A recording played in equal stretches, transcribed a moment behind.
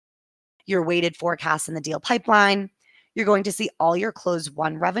your weighted forecast in the deal pipeline. You're going to see all your closed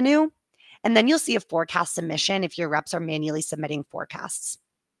won revenue, and then you'll see a forecast submission if your reps are manually submitting forecasts.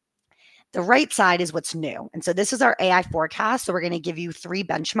 The right side is what's new. And so this is our AI forecast. So we're going to give you 3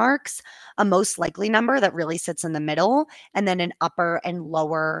 benchmarks, a most likely number that really sits in the middle, and then an upper and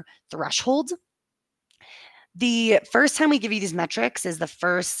lower threshold. The first time we give you these metrics is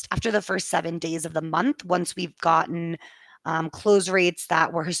after the first 7 days of the month, once we've gotten close rates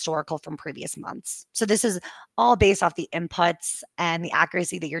that were historical from previous months. So this is all based off the inputs and the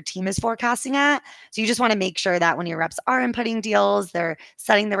accuracy that your team is forecasting at. So you just want to make sure that when your reps are inputting deals, they're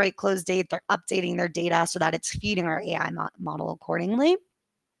setting the right close date, they're updating their data so that it's feeding our AI model accordingly.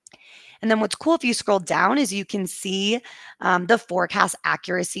 And then what's cool if you scroll down is you can see the forecast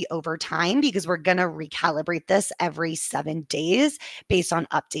accuracy over time, because we're going to recalibrate this every 7 days based on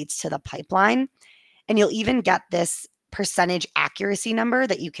updates to the pipeline. And you'll even get this percentage accuracy number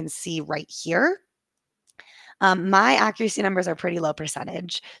that you can see right here. My accuracy numbers are pretty low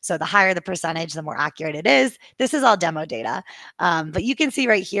percentage. So the higher the percentage, the more accurate it is. This is all demo data. But you can see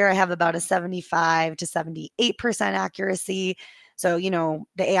right here, I have about a 75 to 78% accuracy. So, the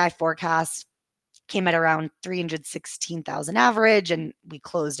AI forecast came at around 316,000 average, and we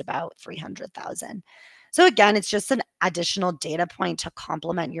closed about 300,000. So again, it's just an additional data point to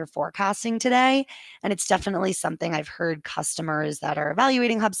complement your forecasting today. And it's definitely something I've heard customers that are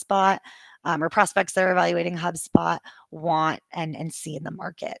evaluating HubSpot or prospects that are evaluating HubSpot want and see in the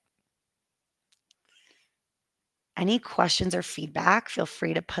market. Any questions or feedback, feel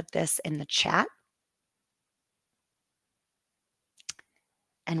free to put this in the chat.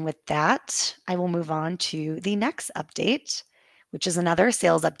 And with that, I will move on to the next update, which is another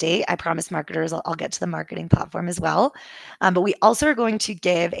sales update. I promise marketers, I'll get to the marketing platform as well. But we also are going to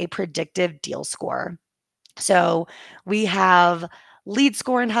give a predictive deal score. So we have lead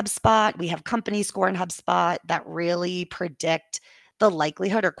score in HubSpot. We have company score in HubSpot that really predict the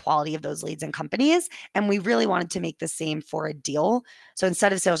likelihood or quality of those leads and companies. And we really wanted to make the same for a deal. So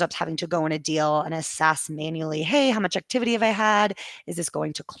instead of sales reps having to go in a deal and assess manually, hey, how much activity have I had? Is this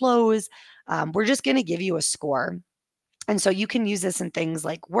going to close? We're just going to give you a score. And so you can use this in things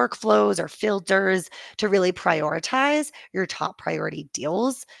like workflows or filters to really prioritize your top priority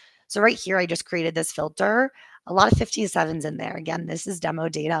deals. So right here, I just created this filter. A lot of 57s in there. Again, this is demo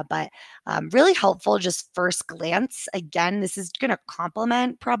data, but really helpful just first glance. Again, this is going to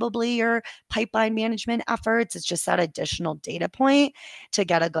complement probably your pipeline management efforts. It's just that additional data point to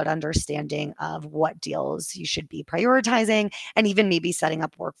get a good understanding of what deals you should be prioritizing and even maybe setting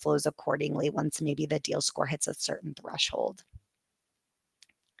up workflows accordingly once maybe the deal score hits a certain threshold.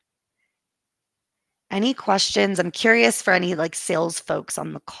 Any questions? I'm curious for any sales folks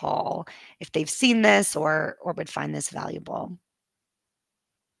on the call, if they've seen this or would find this valuable.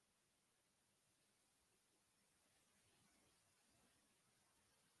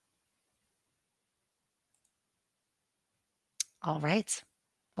 All right.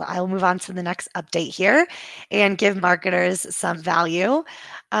 Well, I'll move on to the next update here and give marketers some value.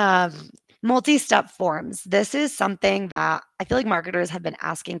 Multi-step forms. This is something that I feel like marketers have been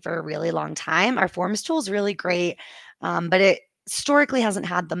asking for a really long time. Our forms tool is really great, but it historically hasn't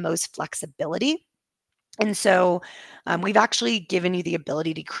had the most flexibility. And so we've actually given you the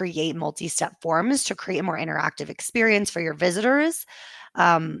ability to create multi-step forms to create a more interactive experience for your visitors.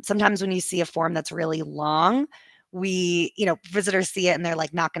 Sometimes when you see a form that's really long, visitors see it and they're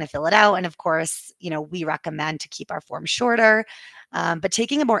not going to fill it out. And of course, we recommend to keep our forms shorter. But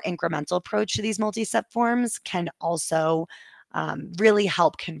taking a more incremental approach to these multi-step forms can also really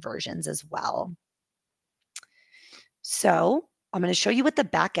help conversions as well. So I'm going to show you what the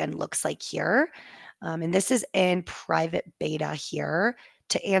back end looks like here. And this is in private beta here.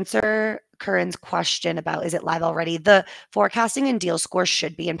 To answer Curran's question about is it live already, the forecasting and deal score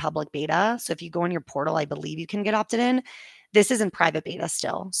should be in public beta. So if you go in your portal, I believe you can get opted in. This is in private beta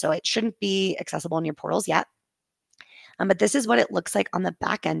still, so it shouldn't be accessible in your portals yet. But this is what it looks like on the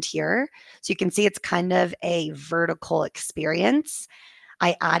back end here. So you can see it's kind of a vertical experience.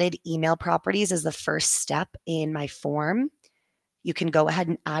 I added email properties as the first step in my form. You can go ahead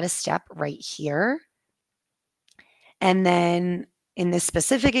and add a step right here. And then in this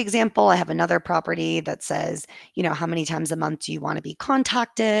specific example, I have another property that says, how many times a month do you want to be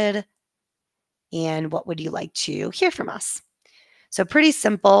contacted? And what would you like to hear from us? So pretty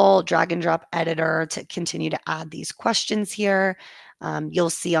simple drag and drop editor to continue to add these questions here. You'll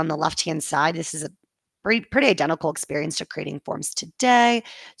see on the left-hand side, this is a pretty identical experience to creating forms today.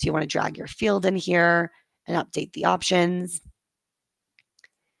 So you want to drag your field in here and update the options.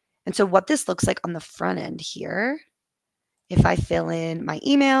 And so what this looks like on the front end here, if I fill in my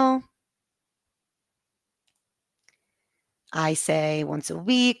email, I say once a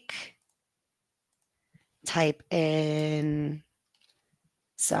week, type in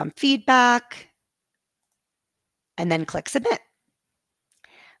some feedback, and then click submit.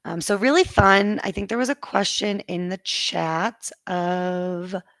 So really fun. I think there was a question in the chat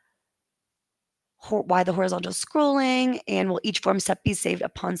of why the horizontal scrolling and will each form step be saved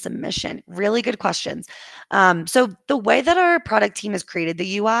upon submission? Really good questions. So the way that our product team has created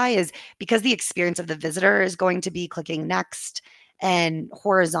the UI is because the experience of the visitor is going to be clicking next and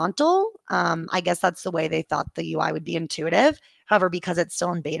horizontal. I guess that's the way they thought the UI would be intuitive. However, because it's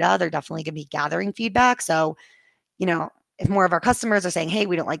still in beta, they're definitely going to be gathering feedback. So, if more of our customers are saying, hey,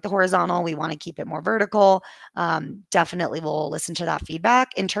 we don't like the horizontal, we want to keep it more vertical, definitely we'll listen to that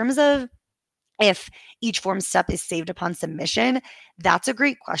feedback. In terms of if each form step is saved upon submission, that's a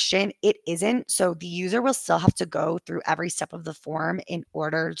great question. It isn't. So the user will still have to go through every step of the form in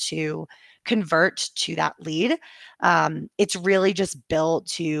order to convert to that lead. It's really just built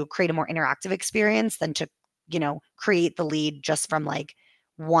to create a more interactive experience than to, create the lead just from like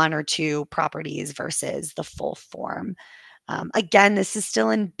one or two properties versus the full form. Again, this is still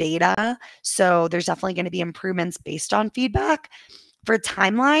in beta, so there's definitely going to be improvements based on feedback. For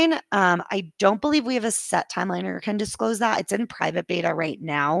timeline, I don't believe we have a set timeline or can disclose that. It's in private beta right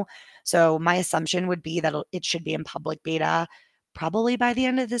now. So my assumption would be that it should be in public beta probably by the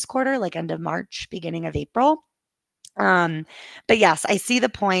end of this quarter, like end of March, beginning of April. But yes, I see the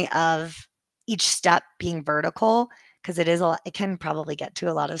point of each step being vertical because it can probably get to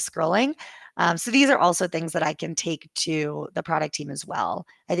a lot of scrolling. So these are also things that I can take to the product team as well.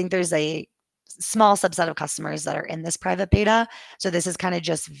 I think there's a small subset of customers that are in this private beta. So this is kind of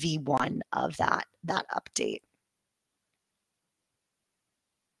just V1 of that update.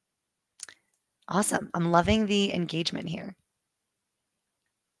 Awesome. I'm loving the engagement here.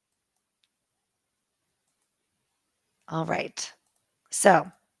 All right. So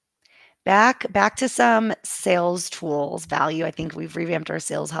back to some sales tools value. I think we've revamped our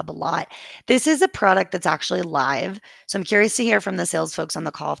sales hub a lot. This is a product that's actually live. So I'm curious to hear from the sales folks on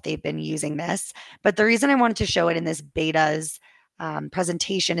the call if they've been using this. But the reason I wanted to show it in this beta's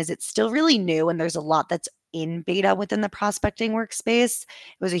presentation is it's still really new and there's a lot that's in beta within the prospecting workspace.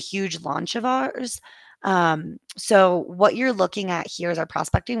 It was a huge launch of ours. So what you're looking at here is our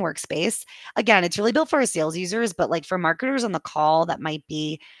prospecting workspace. Again, it's really built for our sales users, but like for marketers on the call that might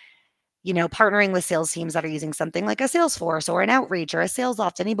be partnering with sales teams that are using something like a Salesforce or an Outreach or a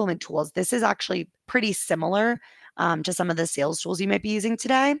SalesLoft enablement tools. This is actually pretty similar to some of the sales tools you might be using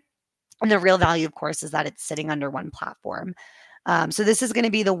today. And the real value, of course, is that it's sitting under one platform. So this is going to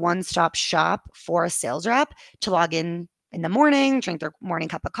be the one-stop shop for a sales rep to log in the morning, drink their morning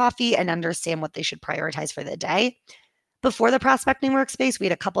cup of coffee, and understand what they should prioritize for the day. Before the prospecting workspace, we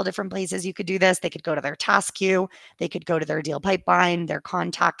had a couple different places you could do this. They could go to their task queue, they could go to their deal pipeline, their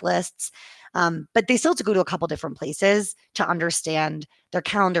contact lists, but they still have to go to a couple different places to understand their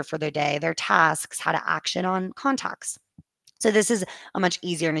calendar for their day, their tasks, how to action on contacts. So this is a much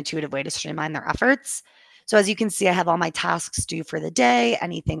easier and intuitive way to streamline their efforts. So as you can see, I have all my tasks due for the day,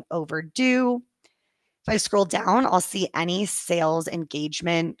 anything overdue. If I scroll down, I'll see any sales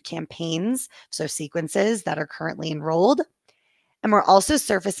engagement campaigns, so sequences that are currently enrolled. And we're also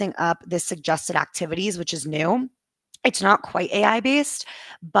surfacing up the suggested activities, which is new. It's not quite AI based,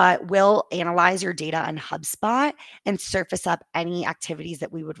 but we'll analyze your data on HubSpot and surface up any activities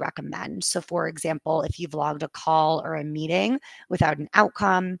that we would recommend. So, for example, if you've logged a call or a meeting without an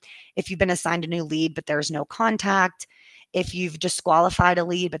outcome, if you've been assigned a new lead, but there's no contact, if you've disqualified a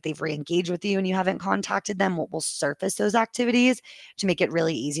lead, but they've re-engaged with you and you haven't contacted them, we'll surface those activities to make it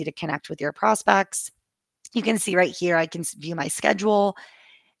really easy to connect with your prospects. You can see right here, I can view my schedule.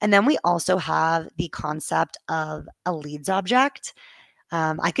 And then we also have the concept of a leads object.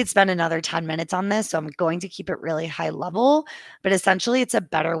 I could spend another 10 minutes on this, so I'm going to keep it really high level. But essentially, it's a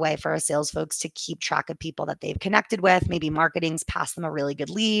better way for our sales folks to keep track of people that they've connected with. Maybe marketing's passed them a really good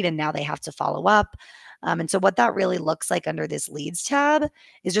lead, and now they have to follow up. And so what that really looks like under this leads tab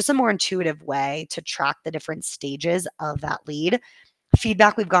is just a more intuitive way to track the different stages of that lead.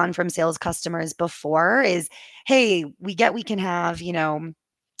 Feedback we've gotten from sales customers before is, hey, we can have,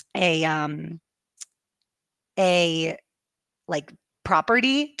 a like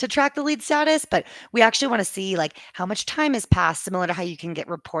property to track the lead status, but we actually want to see like how much time has passed, similar to how you can get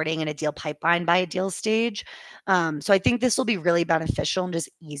reporting in a deal pipeline by a deal stage. So I think this will be really beneficial and just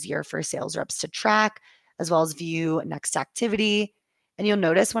easier for sales reps to track, as well as view next activity. And you'll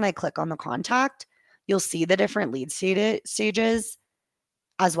notice when I click on the contact, you'll see the different lead stages,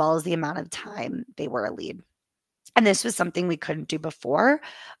 as well as the amount of time they were a lead. And this was something we couldn't do before.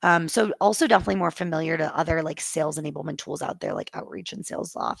 So also definitely more familiar to other like sales enablement tools out there like Outreach and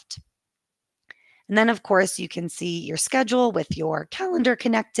SalesLoft. And then of course you can see your schedule with your calendar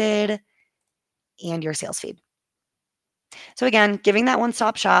connected and your sales feed. So again, giving that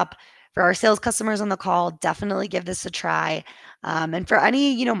one-stop shop for our sales customers on the call, definitely give this a try. And for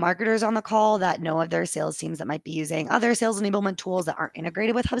any, marketers on the call that know of their sales teams that might be using other sales enablement tools that aren't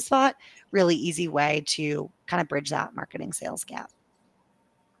integrated with HubSpot, really easy way to kind of bridge that marketing sales gap.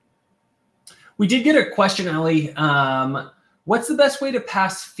 We did get a question, Ellie. What's the best way to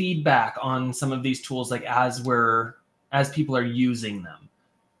pass feedback on some of these tools, like as people are using them?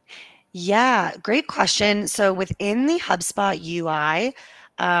 Yeah, great question. So within the HubSpot UI,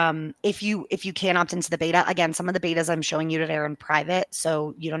 if you can opt into the beta, again, some of the betas I'm showing you today are in private,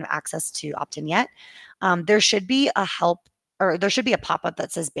 so you don't have access to opt in yet. There should be a there should be a pop-up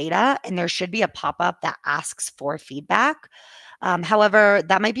that says beta, and there should be a pop-up that asks for feedback. However,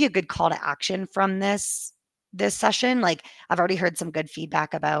 that might be a good call to action from this session. Like I've already heard some good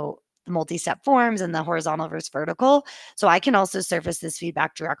feedback about the multi-step forms and the horizontal versus vertical. So I can also surface this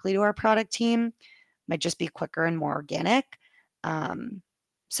feedback directly to our product team. Might just be quicker and more organic.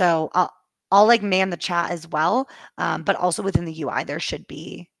 So I'll like man the chat as well. But also within the UI, there should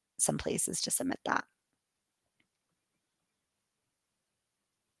be some places to submit that.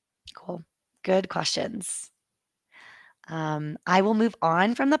 Cool. Good questions. I will move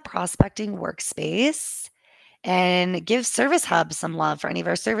on from the prospecting workspace and give Service Hub some love for any of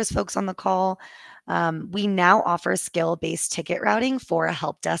our service folks on the call. We now offer skill-based ticket routing for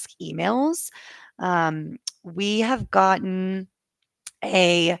help desk emails. We have gotten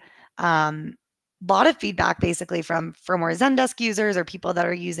a lot of feedback basically from more Zendesk users or people that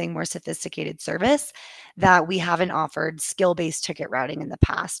are using more sophisticated service that we haven't offered skill-based ticket routing in the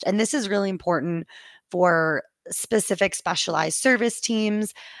past. And this is really important for specific specialized service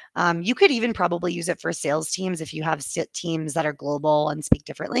teams. You could even probably use it for sales teams if you have teams that are global and speak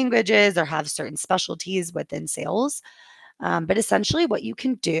different languages or have certain specialties within sales. But essentially what you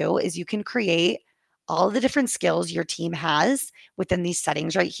can do is you can create all the different skills your team has within these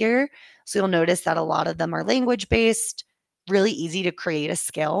settings right here. So you'll notice that a lot of them are language-based, really easy to create a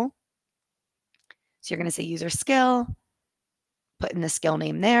skill. So you're going to say user skill, put in the skill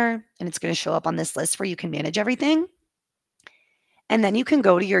name there, and it's going to show up on this list where you can manage everything. And then you can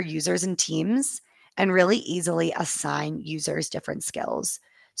go to your users and teams and really easily assign users different skills.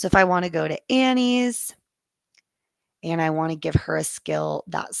 So if I want to go to Annie's and I want to give her a skill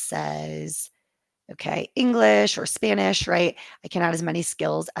that says, okay, English or Spanish, right? I can add as many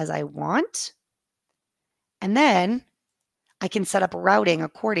skills as I want. And then I can set up routing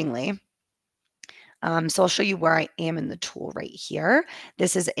accordingly. So I'll show you where I am in the tool right here.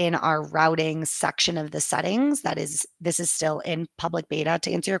 This is in our routing section of the settings. This is still in public beta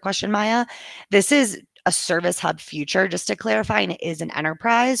to answer your question, Maya. This is a Service Hub future, just to clarify, and it is an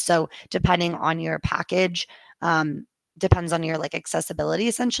enterprise. So depending on your package, depends on your like accessibility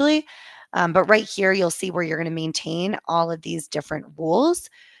essentially. But right here, you'll see where you're going to maintain all of these different rules.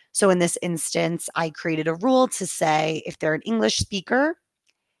 So in this instance, I created a rule to say if they're an English speaker,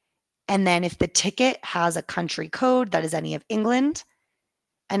 and then if the ticket has a country code that is any of England,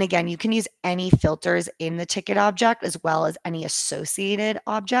 and again, you can use any filters in the ticket object as well as any associated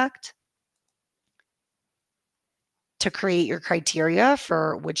object to create your criteria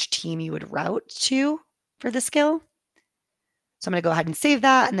for which team you would route to for the skill. So I'm going to go ahead and save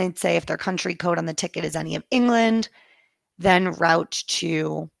that and then say if their country code on the ticket is any of England, then route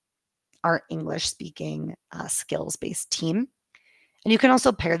to our English-speaking skills-based team. And you can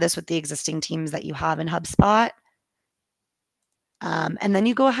also pair this with the existing teams that you have in HubSpot. And then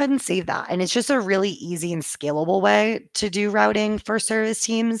you go ahead and save that. And it's just a really easy and scalable way to do routing for service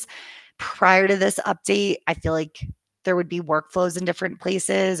teams. Prior to this update, I feel like there would be workflows in different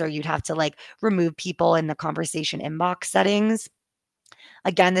places, or you'd have to like remove people in the conversation inbox settings.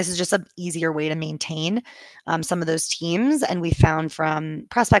 Again, this is just an easier way to maintain some of those teams. And we found from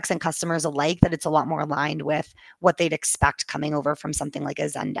prospects and customers alike that it's a lot more aligned with what they'd expect coming over from something like a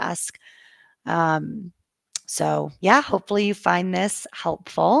Zendesk. So yeah, hopefully you find this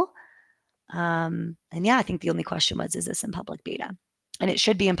helpful. And yeah, I think the only question was, is this in public beta? And it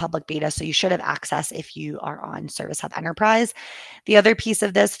should be in public beta, so you should have access if you are on Service Hub Enterprise. The other piece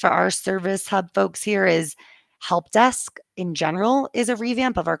of this for our Service Hub folks here is Help Desk in general is a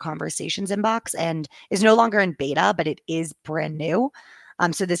revamp of our conversations inbox and is no longer in beta, but it is brand new.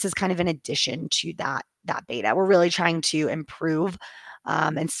 So this is kind of an addition to that beta. We're really trying to improve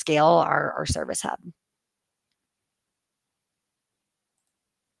and scale our Service Hub.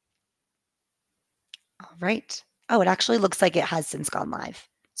 All right. Oh, it actually looks like it has since gone live.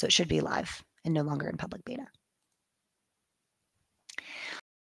 So it should be live and no longer in public beta.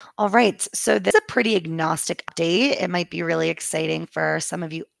 All right, so this is a pretty agnostic update. It might be really exciting for some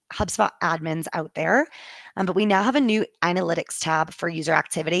of you HubSpot admins out there, but we now have a new analytics tab for user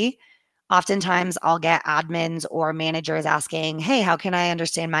activity. Oftentimes, I'll get admins or managers asking, hey, how can I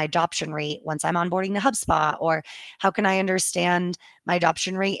understand my adoption rate once I'm onboarding to HubSpot? Or how can I understand my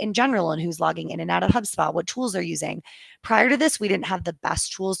adoption rate in general and who's logging in and out of HubSpot, what tools they're using? Prior to this, we didn't have the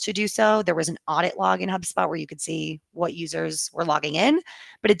best tools to do so. There was an audit log in HubSpot where you could see what users were logging in,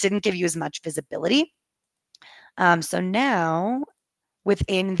 but it didn't give you as much visibility. So now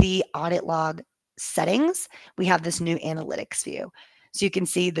within the audit log settings, we have this new analytics view. So you can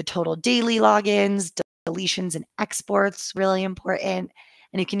see the total daily logins, deletions, and exports, really important.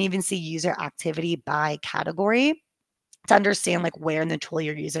 And you can even see user activity by category to understand like where in the tool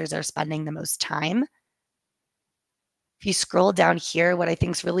your users are spending the most time. If you scroll down here, what I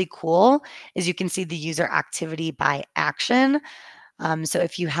think is really cool is you can see the user activity by action. So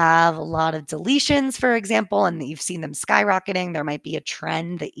if you have a lot of deletions, for example, and you've seen them skyrocketing, there might be a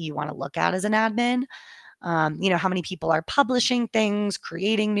trend that you want to look at as an admin. How many people are publishing things,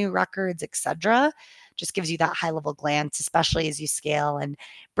 creating new records, etc. Just gives you that high level glance, especially as you scale and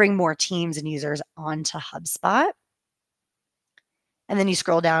bring more teams and users onto HubSpot. And then you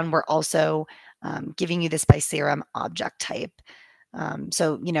scroll down, we're also giving you this by CRM object type.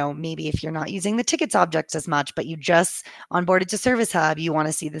 So, maybe if you're not using the tickets objects as much, but you just onboarded to Service Hub, you want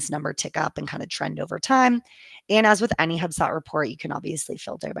to see this number tick up and kind of trend over time. And as with any HubSpot report, you can obviously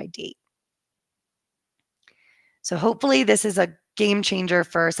filter by date. So hopefully this is a game changer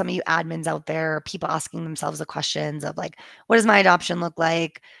for some of you admins out there, people asking themselves the questions of like, what does my adoption look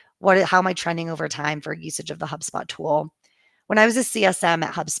like? How am I trending over time for usage of the HubSpot tool? When I was a CSM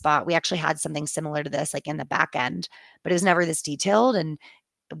at HubSpot, we actually had something similar to this, like in the back end, but it was never this detailed and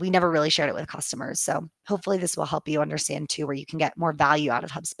we never really shared it with customers. So hopefully this will help you understand too, where you can get more value out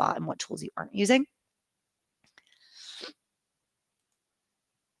of HubSpot and what tools you aren't using.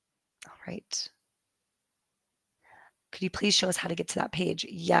 All right. Could you please show us how to get to that page?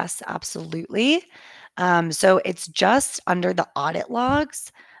 Yes, absolutely. So it's just under the audit logs.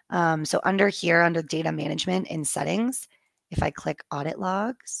 So under here, under data management in settings, if I click audit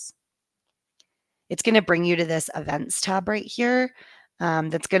logs, it's going to bring you to this events tab right here.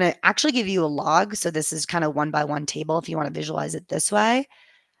 That's going to actually give you a log. So this is kind of one by one table if you want to visualize it this way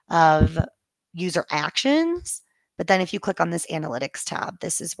of user actions. But then if you click on this analytics tab,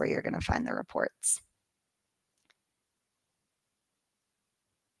 this is where you're going to find the reports.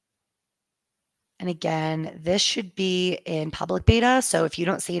 And again, this should be in public beta. So if you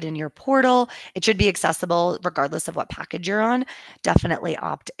don't see it in your portal, it should be accessible regardless of what package you're on. Definitely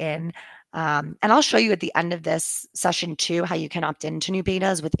opt in. And I'll show you at the end of this session too, how you can opt into new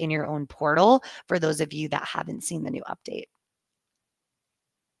betas within your own portal for those of you that haven't seen the new update.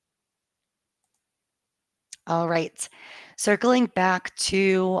 All right, circling back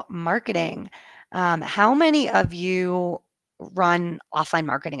to marketing. How many of you run offline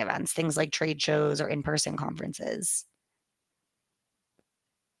marketing events, things like trade shows or in-person conferences?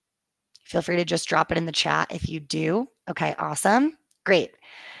 Feel free to just drop it in the chat if you do. Okay, awesome. Great.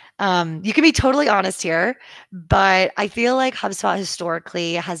 You can be totally honest here, but I feel like HubSpot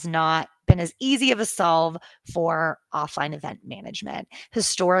historically has not been as easy of a solve for offline event management.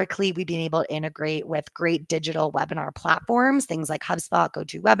 Historically, we've been able to integrate with great digital webinar platforms, things like HubSpot,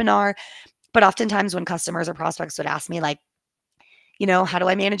 GoToWebinar. But oftentimes when customers or prospects would ask me like, how do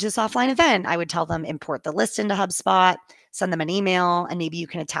I manage this offline event? I would tell them import the list into HubSpot, send them an email, and maybe you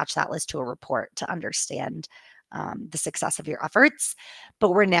can attach that list to a report to understand the success of your efforts.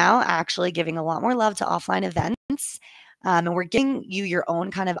 But we're now actually giving a lot more love to offline events, and we're giving you your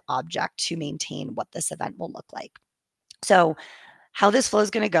own kind of object to maintain what this event will look like. So how this flow is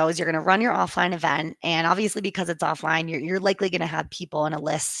going to go is you're going to run your offline event. And obviously, because it's offline, you're likely going to have people in a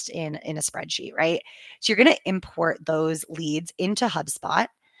list in a spreadsheet, right? So you're going to import those leads into HubSpot.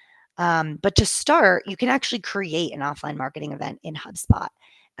 But to start, you can actually create an offline marketing event in HubSpot.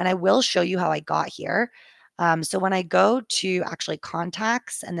 And I will show you how I got here. So when I go to actually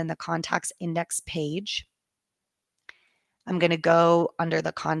contacts and then the contacts index page, I'm going to go under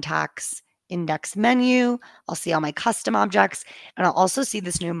the contacts index menu. I'll see all my custom objects, and I'll also see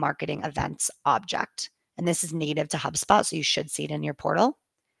this new marketing events object. And this is native to HubSpot, so you should see it in your portal.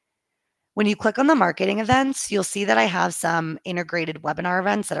 When you click on the marketing events, you'll see that I have some integrated webinar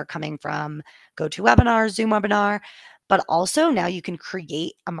events that are coming from GoToWebinar, Zoom Webinar, but also now you can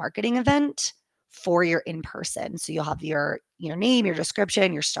create a marketing event for your in-person. So you'll have your name, your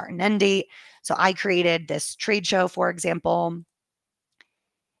description, your start and end date. So I created this trade show, for example.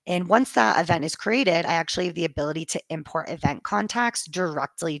 And once that event is created, I actually have the ability to import event contacts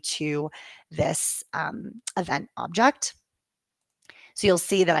directly to this event object. So you'll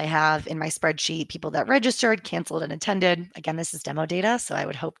see that I have in my spreadsheet people that registered, canceled, and attended. Again, this is demo data, so I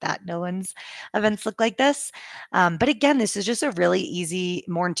would hope that no one's events look like this. But again, this is just a really easy,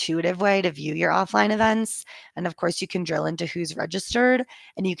 more intuitive way to view your offline events. And of course, you can drill into who's registered,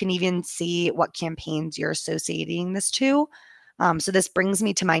 and you can even see what campaigns you're associating this to. So this brings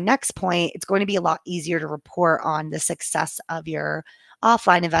me to my next point. It's going to be a lot easier to report on the success of your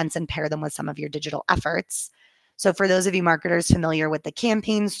offline events and pair them with some of your digital efforts. So for those of you marketers familiar with the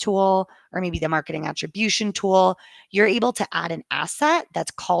campaigns tool or maybe the marketing attribution tool, you're able to add an asset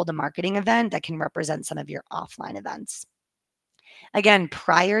that's called a marketing event that can represent some of your offline events. Again,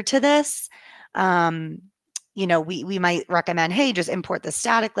 prior to this, we might recommend, hey, just import the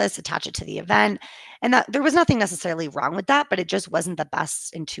static list, attach it to the event. And that there was nothing necessarily wrong with that, but it just wasn't the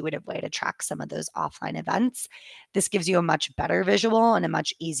best intuitive way to track some of those offline events. This gives you a much better visual and a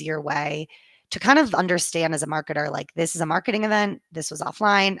much easier way to kind of understand as a marketer, like this is a marketing event, this was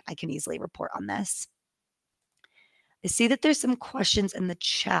offline, I can easily report on this. I see that there's some questions in the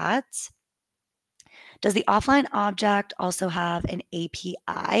chat. Does the offline object also have an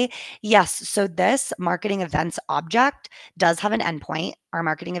API? Yes. So this marketing events object does have an endpoint, our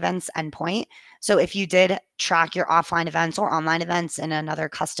marketing events endpoint. So if you did track your offline events or online events in another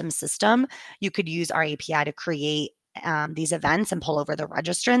custom system, you could use our API to create these events and pull over the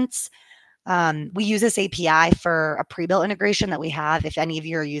registrants. We use this API for a pre-built integration that we have. If any of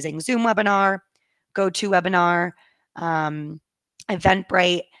you are using Zoom Webinar, GoToWebinar,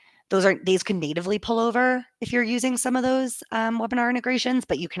 Eventbrite, these can natively pull over if you're using some of those webinar integrations,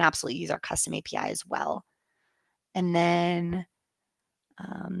 but you can absolutely use our custom API as well. And then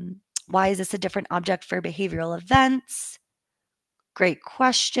why is this a different object for behavioral events? Great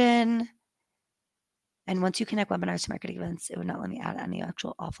question. And once you connect webinars to marketing events, it would not let me add any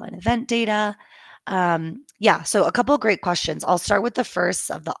actual offline event data. So a couple of great questions. I'll start with the first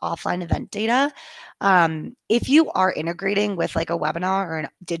of the offline event data. If you are integrating with like a webinar or a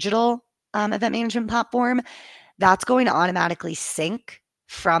digital event management platform, that's going to automatically sync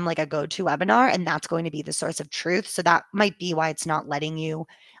from like a GoToWebinar, and that's going to be the source of truth. So that might be why it's not letting you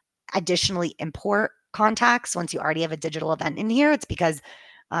additionally import contacts once you already have a digital event in here. It's because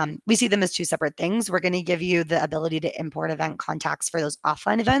we see them as two separate things. We're going to give you the ability to import event contacts for those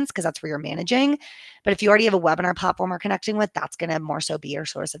offline events because that's where you're managing. But if you already have a webinar platform we're connecting with, that's going to more so be your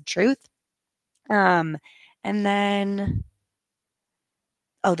source of truth. And then,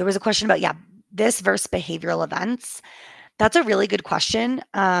 there was a question about, this versus behavioral events. That's a really good question.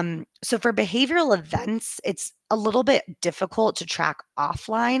 So for behavioral events, it's a little bit difficult to track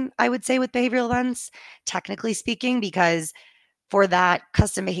offline, I would say, with behavioral events, technically speaking, because for that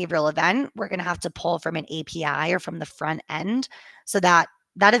custom behavioral event, we're going to have to pull from an API or from the front end. So that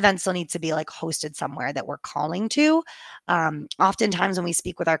event still needs to be like hosted somewhere that we're calling to. Oftentimes when we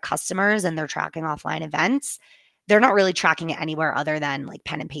speak with our customers and they're tracking offline events, they're not really tracking it anywhere other than like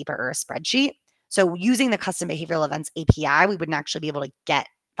pen and paper or a spreadsheet. So using the custom behavioral events API, we wouldn't actually be able to get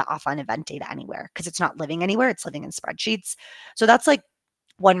the offline event data anywhere because it's not living anywhere. It's living in spreadsheets. So that's like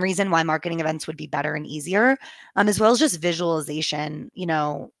one reason why marketing events would be better and easier, as well as just visualization.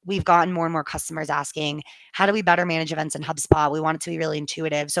 We've gotten more and more customers asking, how do we better manage events in HubSpot? We want it to be really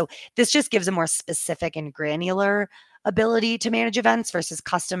intuitive. So this just gives a more specific and granular ability to manage events versus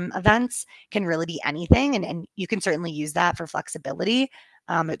custom events. Can really be anything. And you can certainly use that for flexibility.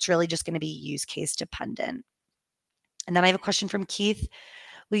 It's really just going to be use case dependent. And then I have a question from Keith.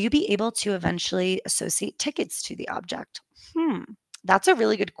 Will you be able to eventually associate tickets to the object? That's a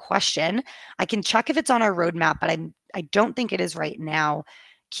really good question. I can check if it's on our roadmap, but I don't think it is right now.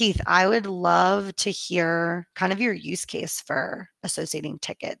 Keith, I would love to hear kind of your use case for associating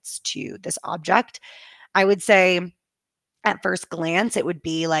tickets to this object. I would say at first glance, it would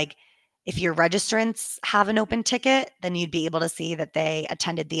be like if your registrants have an open ticket, then you'd be able to see that they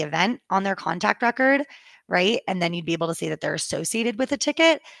attended the event on their contact record, right? And then you'd be able to see that they're associated with a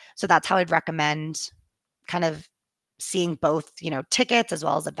ticket. So that's how I'd recommend kind of seeing both, tickets as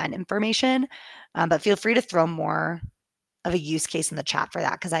well as event information. But feel free to throw more of a use case in the chat for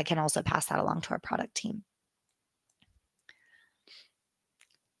that because I can also pass that along to our product team.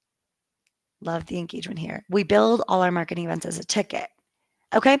 Love the engagement here. We build all our marketing events as a ticket.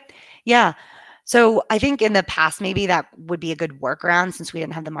 Okay. Yeah. So I think in the past, maybe that would be a good workaround since we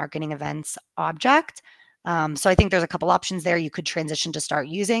didn't have the marketing events object. So I think there's a couple options there. You could transition to start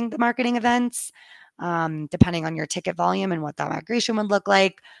using the marketing events, depending on your ticket volume and what that migration would look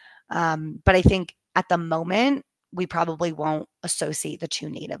like. But I think at the moment, we probably won't associate the two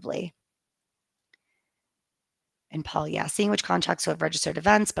natively. And Paul, yeah, seeing which contacts who have registered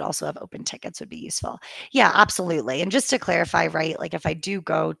events, but also have open tickets would be useful. Yeah, absolutely. And just to clarify, right, like if I do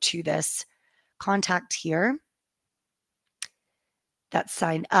go to this contact here that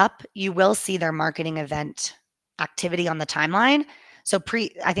signed up, you will see their marketing event activity on the timeline. So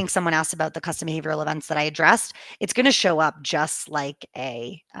I think someone asked about the custom behavioral events that I addressed. It's going to show up just like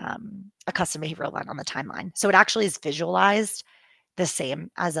a custom behavioral event on the timeline. So it actually is visualized the same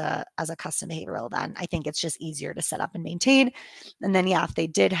as a custom behavioral event. I think it's just easier to set up and maintain. And then, yeah, if they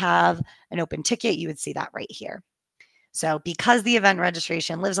did have an open ticket, you would see that right here. So because the event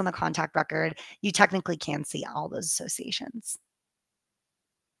registration lives on the contact record, you technically can see all those associations.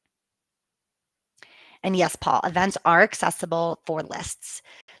 And yes, Paul, events are accessible for lists.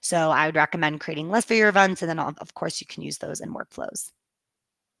 So I would recommend creating lists for your events, and then of course you can use those in workflows.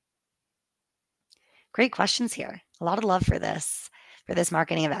 Great questions here. A lot of love for this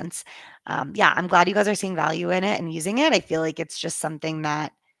marketing events. Yeah, I'm glad you guys are seeing value in it and using it. I feel like it's just something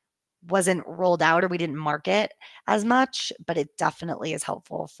that wasn't rolled out or we didn't market as much, but it definitely is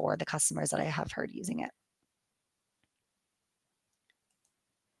helpful for the customers that I have heard using it.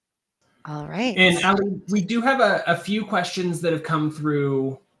 All right. And Ali, we do have a few questions that have come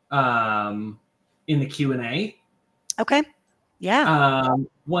through in the Q&A. Okay. Yeah.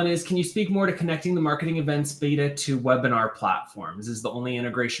 One is, can you speak more to connecting the marketing events beta to webinar platforms? Is the only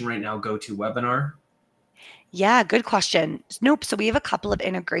integration right now GoToWebinar? Yeah, good question. Nope. So we have a couple of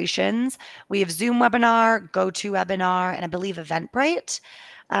integrations. We have Zoom Webinar, GoToWebinar, and I believe Eventbrite.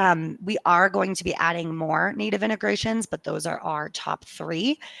 We are going to be adding more native integrations, but those are our top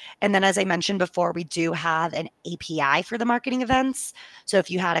 3. And then, as I mentioned before, we do have an API for the marketing events. So if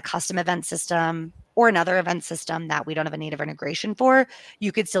you had a custom event system or another event system that we don't have a native integration for,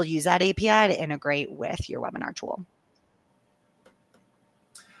 you could still use that API to integrate with your webinar tool.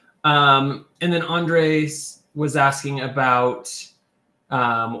 And then Andres was asking about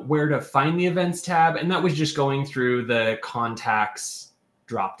where to find the events tab, and that was just going through the contacts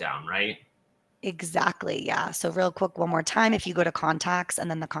dropdown, right? Exactly. Yeah. So real quick, one more time, if you go to contacts and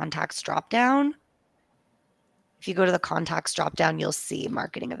then the contacts dropdown, if you go to the contacts dropdown, you'll see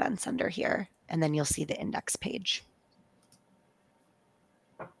marketing events under here, and then you'll see the index page.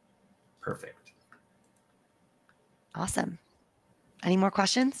 Perfect. Awesome. Any more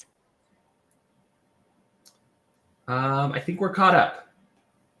questions? I think we're caught up.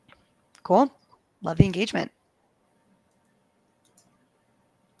 Cool. Love the engagement.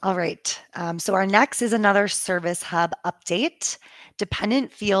 All right. So our next is another Service Hub update.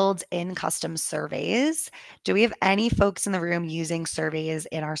 Dependent fields in custom surveys. Do we have any folks in the room using surveys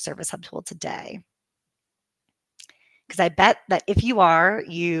in our Service Hub tool today? Because I bet that if you are,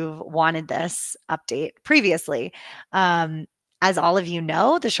 you've wanted this update previously. As all of you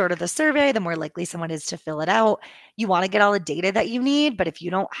know, the shorter the survey, the more likely someone is to fill it out. You want to get all the data that you need, but if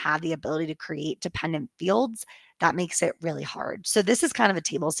you don't have the ability to create dependent fields, that makes it really hard. So this is kind of a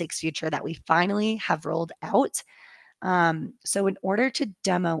table stakes feature that we finally have rolled out. So in order to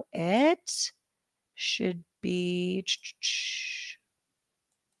demo it, should be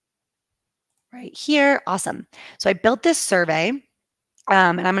right here. Awesome. So I built this survey.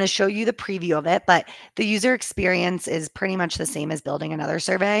 And I'm going to show you the preview of it, but the user experience is pretty much the same as building another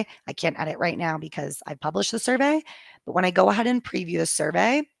survey. I can't edit right now because I published the survey, but when I go ahead and preview the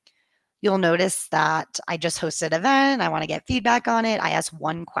survey, you'll notice that I just hosted an event. I want to get feedback on it. I asked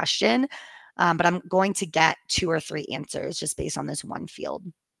one question, but I'm going to get 2 or 3 answers just based on this one field.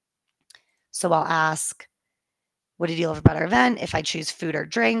 So I'll ask, what did you love about our event? If I choose food or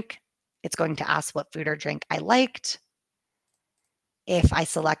drink, it's going to ask what food or drink I liked. If I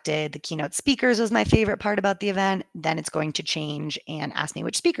selected the keynote speakers was my favorite part about the event, then it's going to change and ask me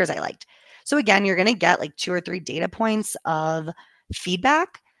which speakers I liked. So again, you're going to get like 2 or 3 data points of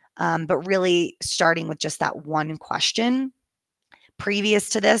feedback, but really starting with just that one question. Previous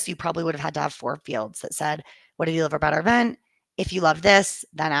to this, you probably would have had to have 4 fields that said, what did you love about our event? If you love this,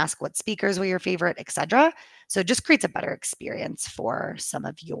 then ask what speakers were your favorite, etc. So it just creates a better experience for some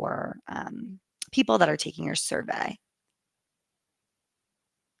of your people that are taking your survey.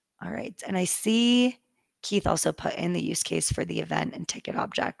 All right, and I see Keith also put in the use case for the event and ticket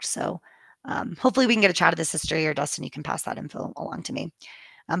object. So hopefully we can get a chat of this history, or Dustin, you can pass that info along to me.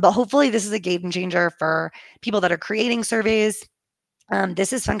 But hopefully this is a game changer for people that are creating surveys.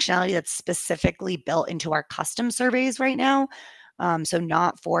 This is functionality that's specifically built into our custom surveys right now. So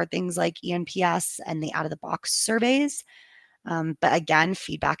not for things like ENPS and the out-of-the-box surveys. But again,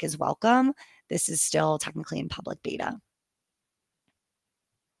 feedback is welcome. This is still technically in public beta.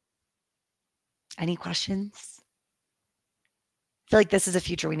 Any questions? I feel like this is a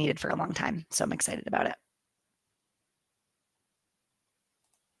feature we needed for a long time, so I'm excited about it.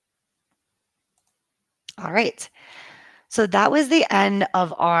 All right. So that was the end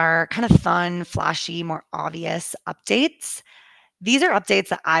of our kind of fun, flashy, more obvious updates. These are updates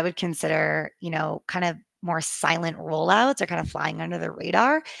that I would consider, kind of more silent rollouts or kind of flying under the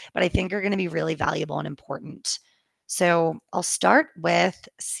radar, but I think are going to be really valuable and important. So I'll start with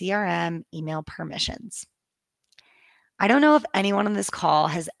CRM email permissions. I don't know if anyone on this call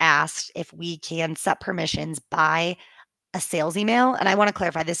has asked if we can set permissions by a sales email. And I want to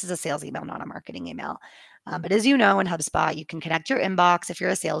clarify, this is a sales email, not a marketing email. But as you know, in HubSpot, you can connect your inbox if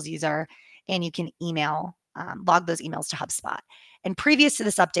you're a sales user, and you can log those emails to HubSpot. And previous to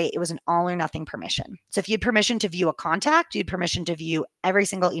this update, it was an all or nothing permission. So if you had permission to view a contact, you had permission to view every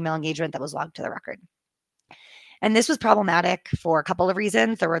single email engagement that was logged to the record. And this was problematic for a couple of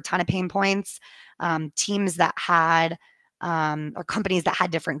reasons. There were a ton of pain points. Teams that had, or companies that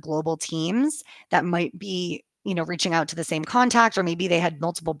had different global teams that might be reaching out to the same contact, or maybe they had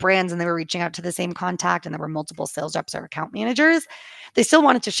multiple brands and they were reaching out to the same contact and there were multiple sales reps or account managers. They still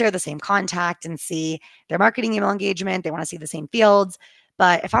wanted to share the same contact and see their marketing email engagement. They want to see the same fields.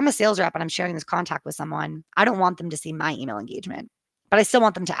 But if I'm a sales rep and I'm sharing this contact with someone, I don't want them to see my email engagement, but I still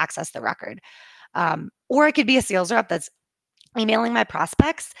want them to access the record. Or I could be a sales rep that's emailing my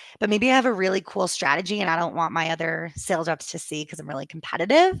prospects, but maybe I have a really cool strategy and I don't want my other sales reps to see because I'm really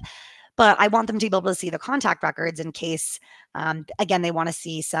competitive. But I want them to be able to see the contact records in case, again, they want to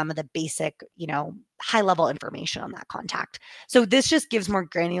see some of the basic, high-level information on that contact. So this just gives more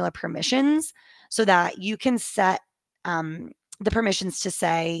granular permissions so that you can set the permissions to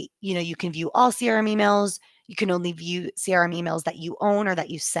say, you can view all CRM emails. You can only view CRM emails that you own or that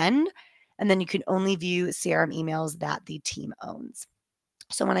you send. And then you can only view CRM emails that the team owns.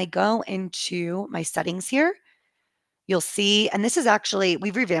 So when I go into my settings here, you'll see, and this is actually,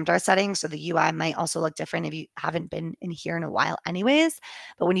 we've revamped our settings, so the UI might also look different if you haven't been in here in a while anyways.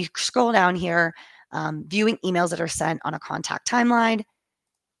 But when you scroll down here, viewing emails that are sent on a contact timeline,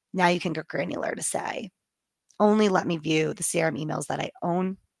 now you can go granular to say, only let me view the CRM emails that I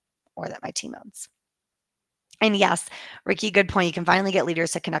own or that my team owns. And yes, Ricky, good point. You can finally get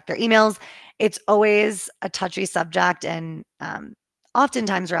leaders to connect their emails. It's always a touchy subject, and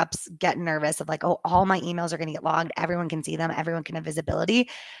oftentimes reps get nervous of like, oh, all my emails are going to get logged. Everyone can see them. Everyone can have visibility.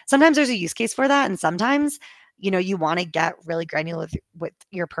 Sometimes there's a use case for that. And sometimes, you want to get really granular with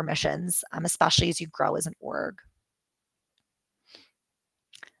your permissions, especially as you grow as an org.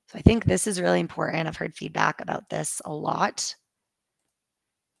 So I think this is really important. I've heard feedback about this a lot.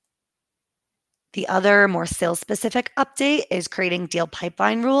 The other more sales specific update is creating deal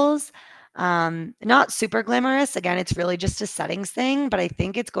pipeline rules. Not super glamorous. Again, it's really just a settings thing, but I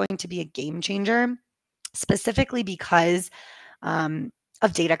think it's going to be a game changer, specifically because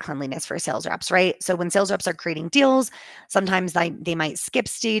of data cleanliness for sales reps, right? So when sales reps are creating deals, sometimes they might skip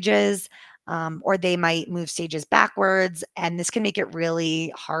stages or they might move stages backwards, and this can make it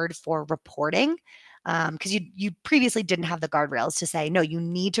really hard for reporting because you previously didn't have the guardrails to say, no, you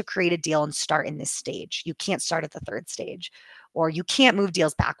need to create a deal and start in this stage. You can't start at the third stage, or you can't move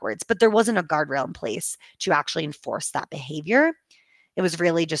deals backwards, but there wasn't a guardrail in place to actually enforce that behavior. It was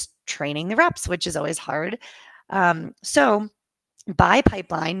really just training the reps, which is always hard. So by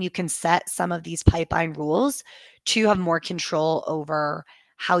pipeline, you can set some of these pipeline rules to have more control over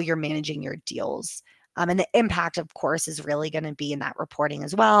how you're managing your deals. And the impact, of course, is really going to be in that reporting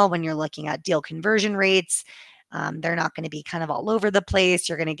as well. When you're looking at deal conversion rates, they're not going to be kind of all over the place.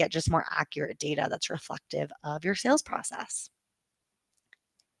 You're going to get just more accurate data that's reflective of your sales process.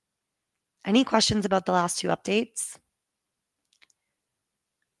 Any questions about the last two updates?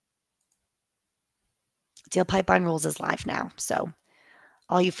 Deal Pipeline Rules is live now, so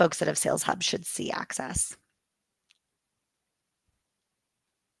all you folks that have Sales Hub should see access.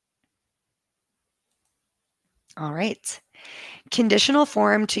 All right. Conditional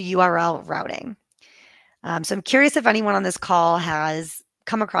form to URL routing. So I'm curious if anyone on this call has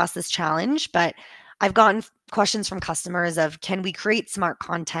come across this challenge, but I've gotten questions from customers of, can we create smart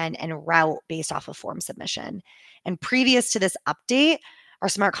content and route based off of form submission? And previous to this update, our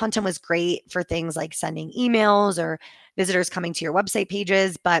smart content was great for things like sending emails or visitors coming to your website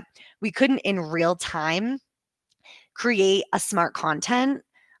pages, but we couldn't in real time create a smart content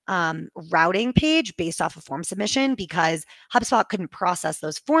routing page based off of form submission because HubSpot couldn't process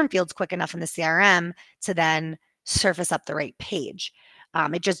those form fields quick enough in the CRM to then surface up the right page.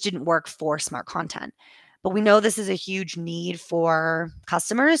 It just didn't work for smart content. But we know this is a huge need for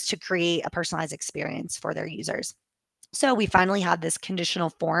customers to create a personalized experience for their users. So we finally had this conditional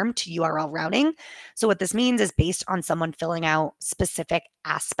form to URL routing. So what this means is based on someone filling out specific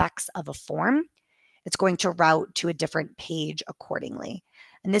aspects of a form, it's going to route to a different page accordingly.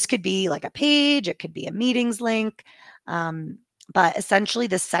 And this could be like a page, it could be a meetings link. But essentially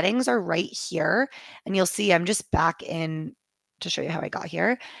the settings are right here. And you'll see I'm just back in to show you how I got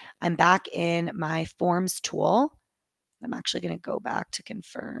here. I'm back in my forms tool. I'm actually going to go back to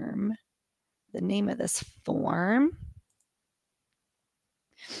confirm the name of this form.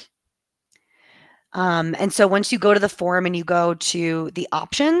 And so once you go to the form and you go to the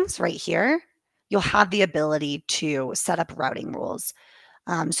options right here, you'll have the ability to set up routing rules.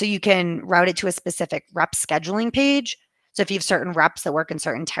 So you can route it to a specific rep scheduling page. So if you have certain reps that work in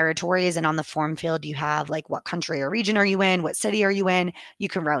certain territories and on the form field, you have like what country or region are you in, what city are you in, you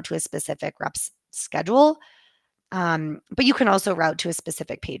can route to a specific rep's schedule. But you can also route to a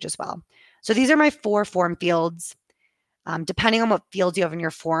specific page as well. So these are my 4 form fields. Depending on what fields you have in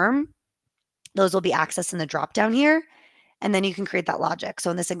your form, those will be accessed in the drop down here. And then you can create that logic.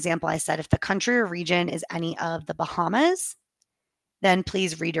 So in this example, I said if the country or region is any of the Bahamas, then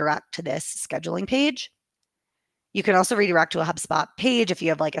please redirect to this scheduling page. You can also redirect to a HubSpot page if you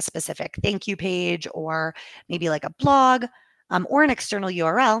have like a specific thank you page or maybe like a blog or an external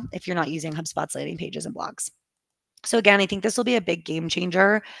URL if you're not using HubSpot's landing pages and blogs. So again, I think this will be a big game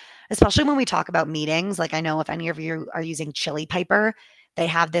changer, especially when we talk about meetings. Like I know if any of you are using Chili Piper, they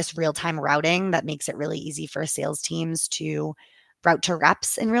have this real-time routing that makes it really easy for sales teams to route to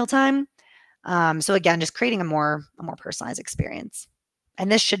reps in real time. So again, just creating a more personalized experience. And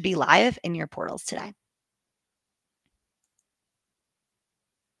this should be live in your portals today.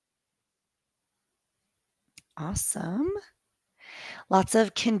 Awesome. Lots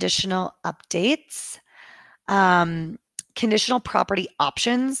of conditional updates. Conditional property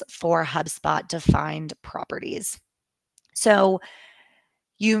options for HubSpot defined properties. So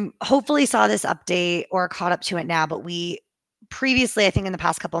you hopefully saw this update or caught up to it now, but we previously, I think in the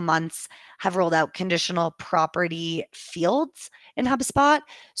past couple of months, have rolled out conditional property fields in HubSpot.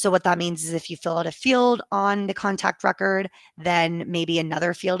 So what that means is if you fill out a field on the contact record, then maybe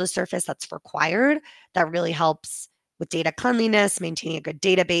another field is surfaced that's required. That really helps with data cleanliness, maintaining a good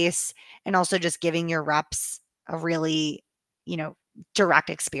database, and also just giving your reps a really, direct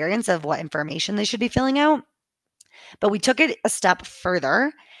experience of what information they should be filling out. But we took it a step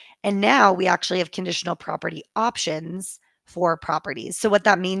further, and now we actually have conditional property options for properties. So what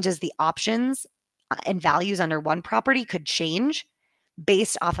that means is the options and values under one property could change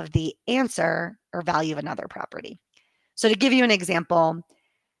based off of the answer or value of another property. So to give you an example,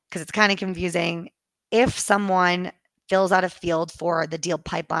 because it's kind of confusing, if someone fills out a field for the deal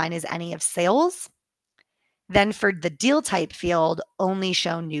pipeline is any of sales, then for the deal type field, only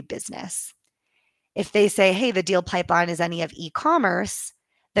show new business. If they say, hey, the deal pipeline is any of e-commerce,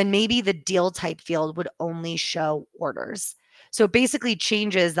 then maybe the deal type field would only show orders. So it basically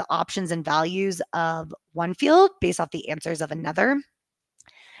changes the options and values of one field based off the answers of another. And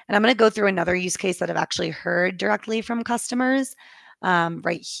I'm going to go through another use case that I've actually heard directly from customers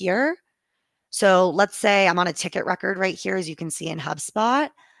right here. So let's say I'm on a ticket record right here, as you can see in HubSpot.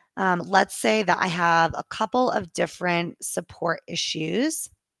 Let's say that I have a couple of different support issues.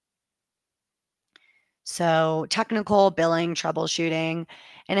 So technical, billing, troubleshooting.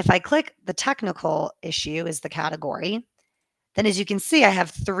 And if I click the technical issue is the category, then as you can see, I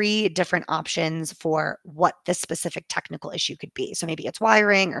have 3 different options for what this specific technical issue could be. So maybe it's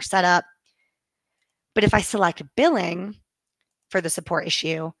wiring or setup. But if I select billing for the support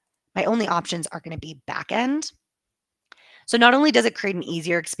issue, my only options are going to be backend. So not only does it create an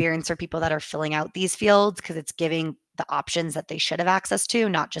easier experience for people that are filling out these fields because it's giving the options that they should have access to,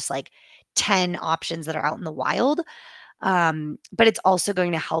 not just like 10 options that are out in the wild, but it's also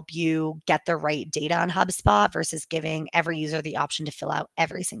going to help you get the right data on HubSpot versus giving every user the option to fill out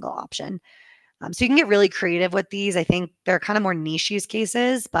every single option. So you can get really creative with these. I think they're kind of more niche use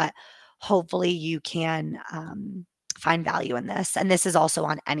cases, but hopefully you can find value in this. And this is also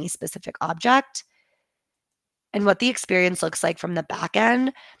on any specific object. And what the experience looks like from the back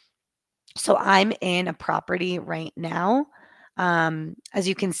end. So I'm in a property right now. As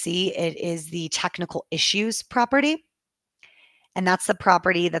you can see, it is the technical issues property. And that's the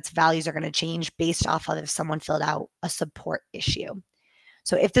property that's values are going to change based off of if someone filled out a support issue.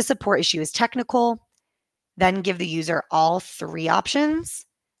 So if the support issue is technical, then give the user all 3 options.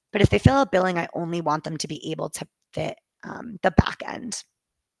 But if they fill out billing, I only want them to be able to fit the back end.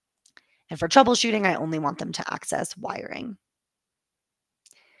 And for troubleshooting, I only want them to access wiring.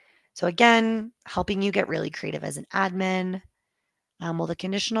 So again, helping you get really creative as an admin. Will the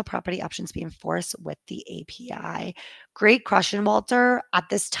conditional property options be enforced with the API? Great question, Walter. At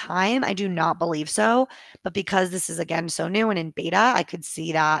this time, I do not believe so. But because this is, again, so new and in beta, I could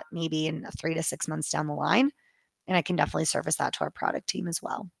see that maybe in 3 to 6 months down the line. And I can definitely service that to our product team as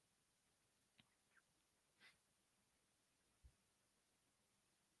well.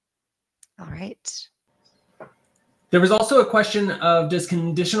 All right. There was also a question of does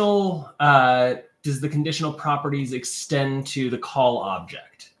the conditional properties extend to the call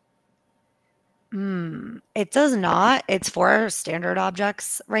object? It does not. It's for standard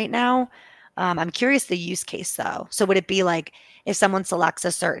objects right now. I'm curious the use case though. So would it be like if someone selects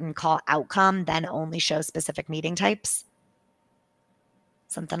a certain call outcome, then only show specific meeting types?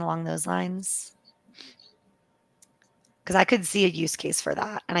 Something along those lines? Because I could see a use case for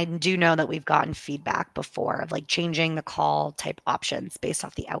that. And I do know that we've gotten feedback before of like changing the call type options based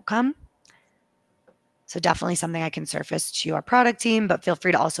off the outcome. So definitely something I can surface to our product team, but feel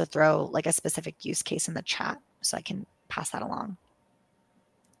free to also throw like a specific use case in the chat so I can pass that along.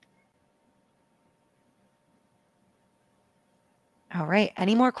 All right.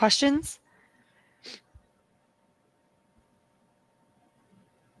 Any more questions?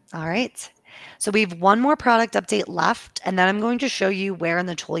 All right. So we have one more product update left, and then I'm going to show you where in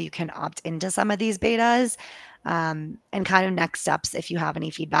the tool you can opt into some of these betas and kind of next steps if you have any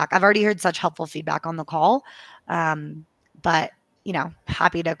feedback. I've already heard such helpful feedback on the call, but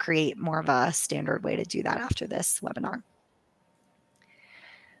happy to create more of a standard way to do that after this webinar.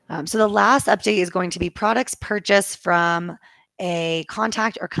 So the last update is going to be products purchased from a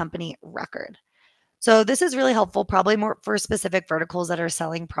contact or company record. So this is really helpful, probably more for specific verticals that are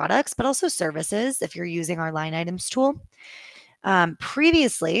selling products, but also services if you're using our line items tool.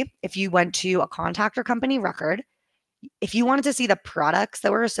 Previously, if you went to a contact or company record, if you wanted to see the products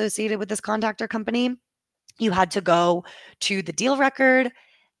that were associated with this contact or company, you had to go to the deal record,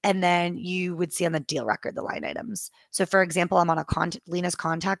 and then you would see on the deal record the line items. So for example, I'm on a Lena's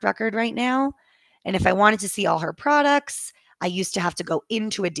contact record right now. And if I wanted to see all her products, I used to have to go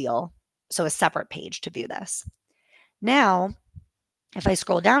into a deal, so a separate page to view this. Now, if I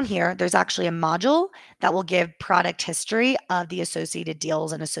scroll down here, there's actually a module that will give product history of the associated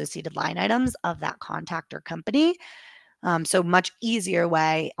deals and associated line items of that contact or company. So much easier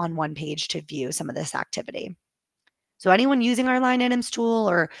way on one page to view some of this activity. So anyone using our line items tool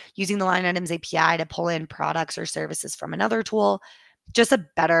or using the line items API to pull in products or services from another tool, just a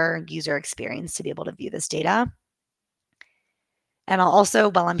better user experience to be able to view this data. And I'll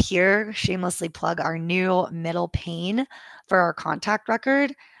also, while I'm here, shamelessly plug our new middle pane for our contact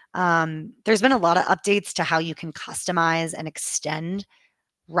record. There's been a lot of updates to how you can customize and extend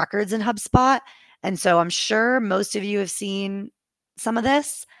records in HubSpot. And so I'm sure most of you have seen some of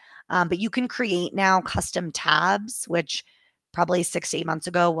this, but you can create now custom tabs, which probably 6 to 8 months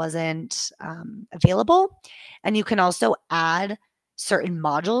ago wasn't available. And you can also add certain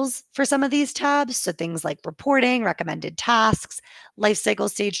modules for some of these tabs. So things like reporting, recommended tasks, life cycle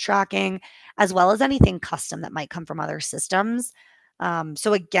stage tracking, as well as anything custom that might come from other systems.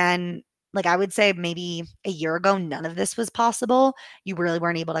 So again, like I would say maybe a year ago, none of this was possible. You really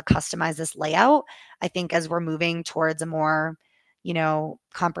weren't able to customize this layout. I think as we're moving towards a more,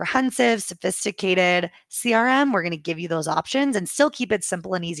 comprehensive, sophisticated CRM, we're going to give you those options and still keep it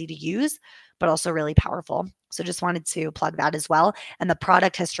simple and easy to use, but also really powerful. So just wanted to plug that as well. And the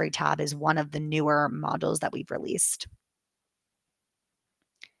product history tab is one of the newer modules that we've released.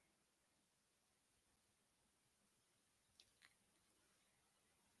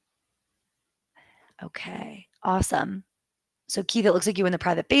 Okay, awesome. So Keith, it looks like you in the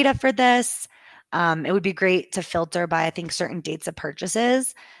private beta for this. It would be great to filter by, I think, certain dates of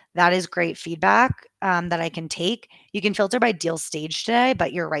purchases. That is great feedback that I can take. You can filter by deal stage today,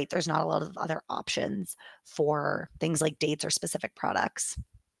 but you're right. There's not a lot of other options for things like dates or specific products.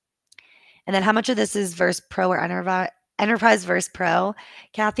 And then how much of this is versus Pro or Enterprise versus Pro?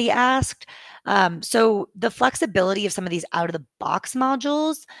 Kathy asked. So the flexibility of some of these out of the box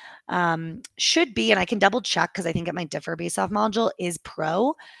modules should be, and I can double check because I think it might differ based off module, is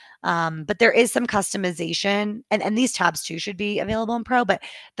Pro. But there is some customization, and these tabs too should be available in Pro, but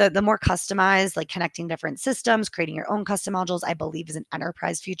the more customized, like connecting different systems, creating your own custom modules, I believe is an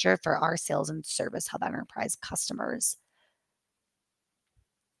enterprise feature for our Sales and Service Hub enterprise customers.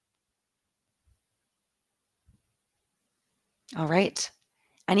 All right.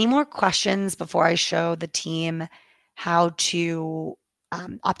 Any more questions before I show the team how to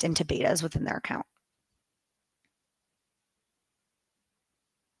opt into betas within their account?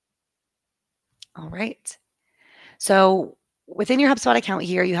 All right. So within your HubSpot account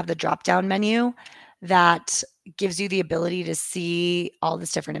here, you have the drop-down menu that gives you the ability to see all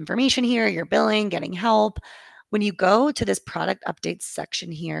this different information here, your billing, getting help. When you go to this product updates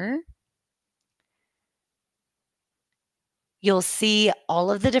section here, you'll see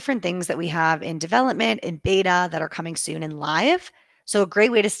all of the different things that we have in development and beta that are coming soon in live. So a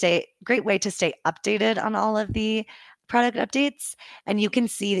great way to stay updated on all of the product updates. And you can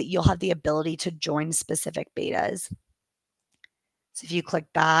see that you'll have the ability to join specific betas. So if you click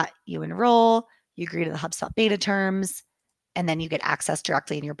that, you enroll, you agree to the HubSpot beta terms, and then you get access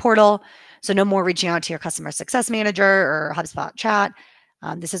directly in your portal. So no more reaching out to your customer success manager or HubSpot chat.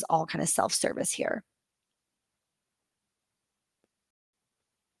 This is all kind of self-service here.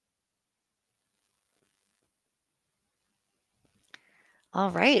 All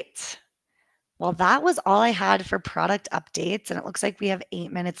right. Well, that was all I had for product updates, and it looks like we have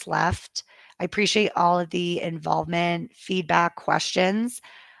 8 minutes left. I appreciate all of the involvement, feedback, questions,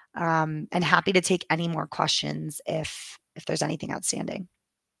 and happy to take any more questions if there's anything outstanding.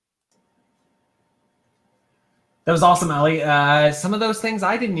 That was awesome, Ali. Some of those things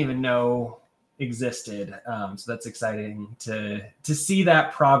I didn't even know existed, so that's exciting to see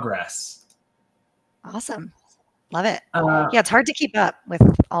that progress. Awesome. Love it. Yeah, it's hard to keep up with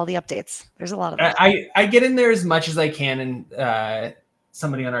all the updates. There's a lot of them. I get in there as much as I can, and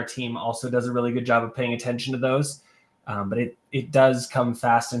somebody on our team also does a really good job of paying attention to those. But it does come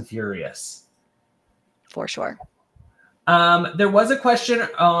fast and furious. For sure. There was a question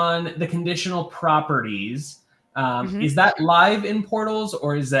on the conditional properties. Is that live in portals,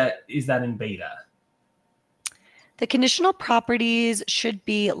 or is that in beta? The conditional properties should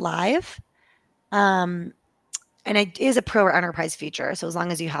be live. And it is a pro or enterprise feature. So as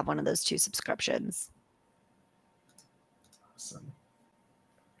long as you have one of those 2 subscriptions. Awesome.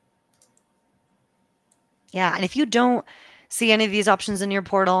 Yeah. And if you don't see any of these options in your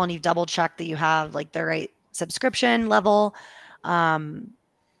portal and you've double checked that you have like the right subscription level,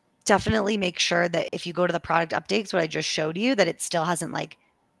 definitely make sure that if you go to the product updates, what I just showed you, that it still hasn't like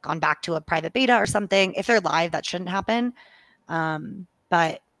gone back to a private beta or something. If they're live, that shouldn't happen.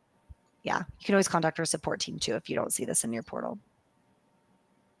 But yeah, you can always contact our support team too if you don't see this in your portal.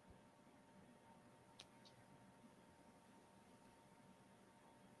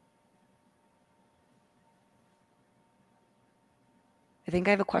 I think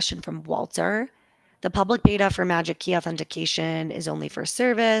I have a question from Walter. The public beta for Magic Key authentication is only for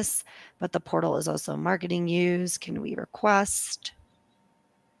service, but the portal is also marketing use. Can we request?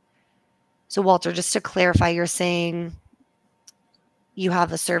 So Walter, just to clarify, you're saying you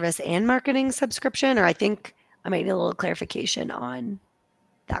have a service and marketing subscription, or I think I might need a little clarification on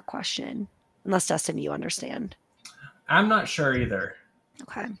that question, unless Dustin, you understand. I'm not sure either.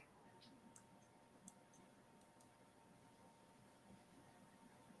 Okay.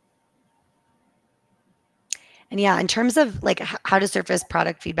 And yeah, in terms of like how to surface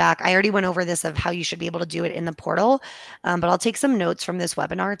product feedback, I already went over this of how you should be able to do it in the portal, but I'll take some notes from this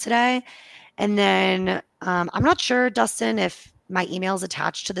webinar today. And then I'm not sure, Dustin, if my email is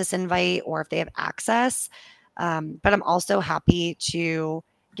attached to this invite or if they have access, but I'm also happy to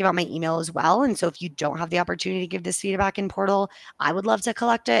give out my email as well. And so if you don't have the opportunity to give this feedback in portal, I would love to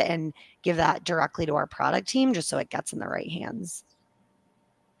collect it and give that directly to our product team just so it gets in the right hands.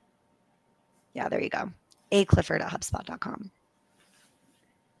 Yeah, there you go. Clifford@hubspot.com.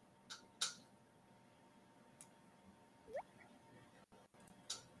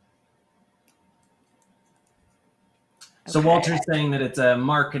 So Walter's saying that it's a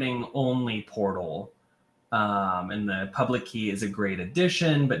marketing only portal, and the public key is a great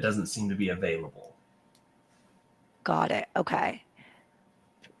addition, but doesn't seem to be available. Got it. Okay.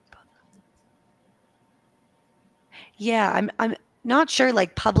 Yeah, I'm not sure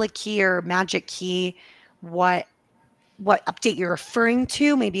like public key or magic key, what update you're referring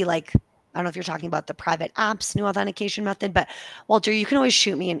to. Maybe like, I don't know if you're talking about the private apps new authentication method, but Walter, you can always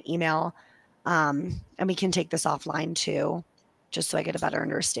shoot me an email, and we can take this offline too, just so I get a better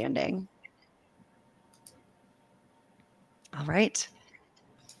understanding. All right.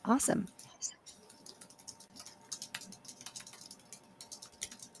 Awesome.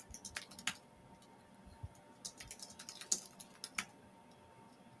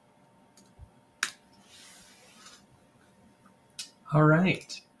 All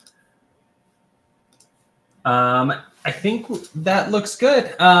right. I think that looks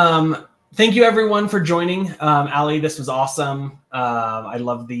good. Thank you everyone for joining. Ali, this was awesome. I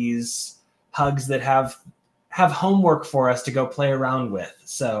love these hugs that have homework for us to go play around with.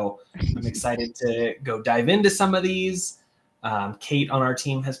 So I'm excited to go dive into some of these. Kate on our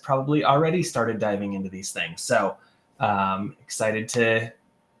team has probably already started diving into these things. So excited to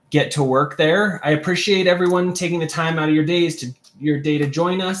get to work there. I appreciate everyone taking the time out of your day to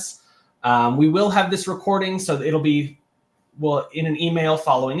join us. We will have this recording, so it'll be in an email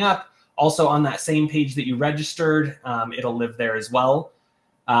following up. Also on that same page that you registered, it'll live there as well.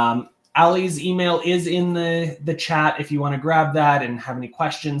 Allie's email is in the chat if you want to grab that and have any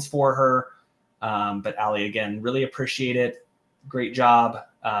questions for her. But Allie, again, really appreciate it. Great job.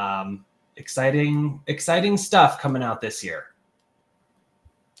 Exciting stuff coming out this year.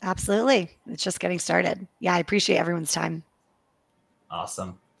 Absolutely. It's just getting started. Yeah, I appreciate everyone's time.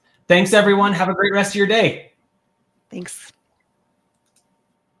 Awesome. Thanks, everyone. Have a great rest of your day. Thanks.